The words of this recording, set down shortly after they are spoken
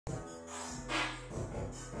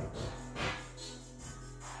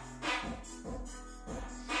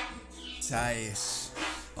Tyas.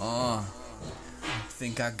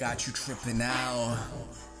 Think I got you tripping out.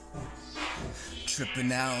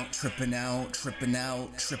 Tripping out, tripping out, tripping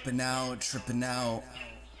out, tripping out, tripping out.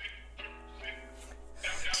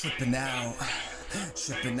 Tripping out,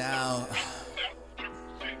 tripping out.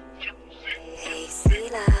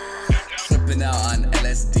 Tripping out on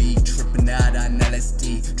LSD, tripping out on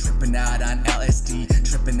LSD, tripping out on LSD,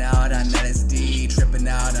 tripping out on LSD, tripping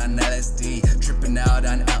out on LSD, tripping out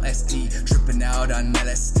on LSD, tripping out on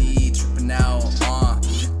LSD, tripping out,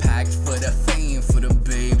 packed for the fame, for the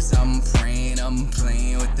babes. I'm praying, I'm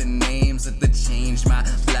playing with the names of the change. My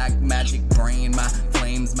black magic brain, my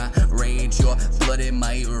flames, my rage. Your blood, it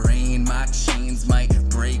might rain. My chains might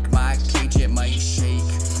break, my cage, it might shake.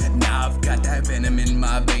 Now I've got that venom in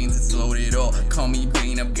my veins, it's loaded up. Call me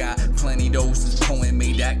Bane, I've got plenty doses. Poet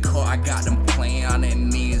made that call, I got them playing on their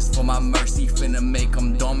knees. For my mercy, finna make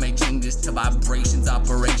them dumb. Make changes to vibrations,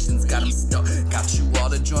 operations, got them stuck. Got you all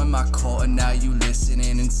to join my cult, and now you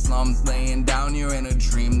listening in slums. Laying down, you're in a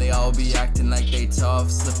dream. They all be acting like they tough.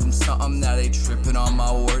 Slip them something, now they tripping on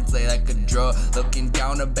my words. They like a drug, looking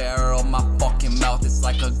down the barrel of my fucking mouth, it's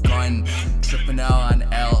like a gun. Tripping out on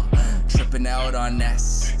L, tripping out on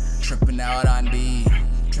S, tripping out on D,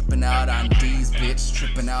 tripping out on D's, bitch.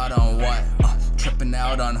 Tripping out on what? Tripping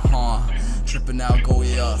out on tripping out, go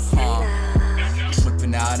yeah,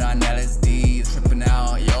 tripping out on LSD, tripping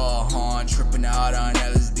out, yo, tripping out on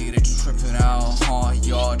LSD, they tripping out,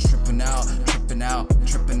 yo, tripping out, tripping out,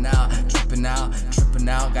 tripping out, tripping out, tripping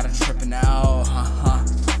out, gotta tripping out,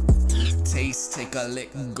 Taste, take a lick,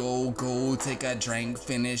 go, take a drink,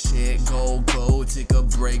 finish it, go, take a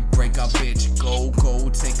break, break a bitch, go,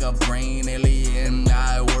 take a brain, alien.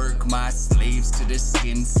 I work my slaves to the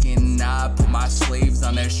skin, I put my slaves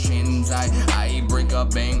on their shins. I break a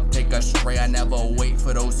bank, take a stray, I never wait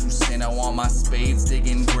for those who sin. I want my spades,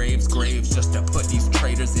 digging graves just to put these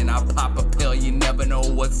traitors in. I pop a pill, you never know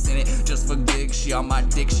what's in it, just for gigs. She on my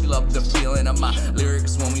dick, she love the feeling of my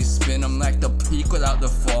lyrics when we spin them, like the peak without the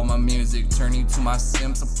fall. My music turning to my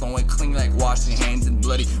sims, I'm flowing clean like washing hands in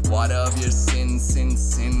bloody water of your sins in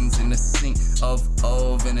the sink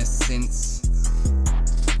of innocence.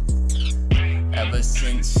 Ever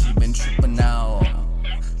since she been tripping out.